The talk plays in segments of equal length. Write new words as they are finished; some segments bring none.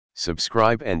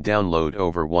Subscribe and download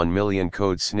over 1 million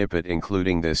code snippet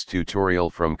including this tutorial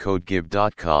from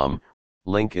codegive.com,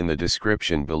 link in the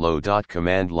description below.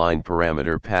 Command line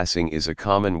parameter passing is a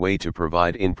common way to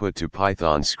provide input to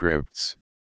Python scripts.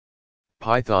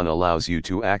 Python allows you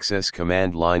to access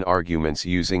command line arguments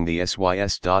using the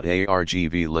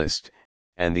sys.argv list,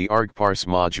 and the argparse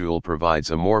module provides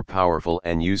a more powerful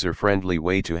and user-friendly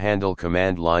way to handle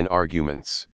command line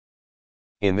arguments.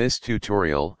 In this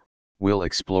tutorial, we'll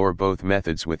explore both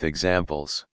methods with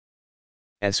examples.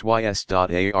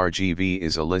 Sys.argv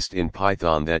is a list in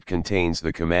Python that contains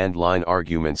the command line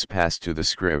arguments passed to the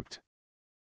script.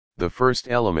 The first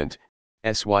element,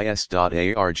 sys.argv0,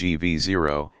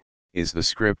 is the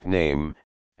script name,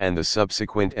 and the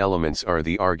subsequent elements are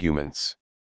the arguments.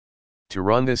 To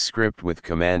run this script with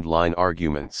command line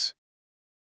arguments.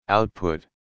 Output.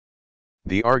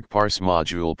 The argparse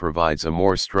module provides a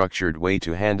more structured way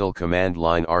to handle command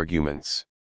line arguments.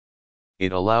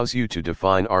 It allows you to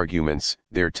define arguments,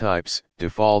 their types,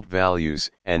 default values,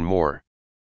 and more.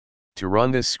 To run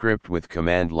this script with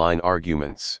command line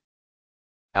arguments.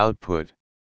 Output.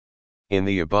 In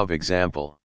the above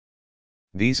example.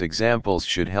 These examples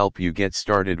should help you get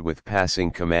started with passing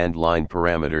command line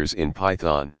parameters in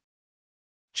Python.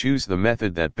 Choose the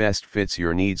method that best fits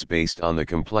your needs based on the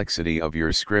complexity of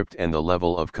your script and the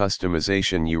level of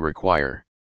customization you require.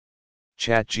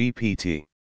 ChatGPT.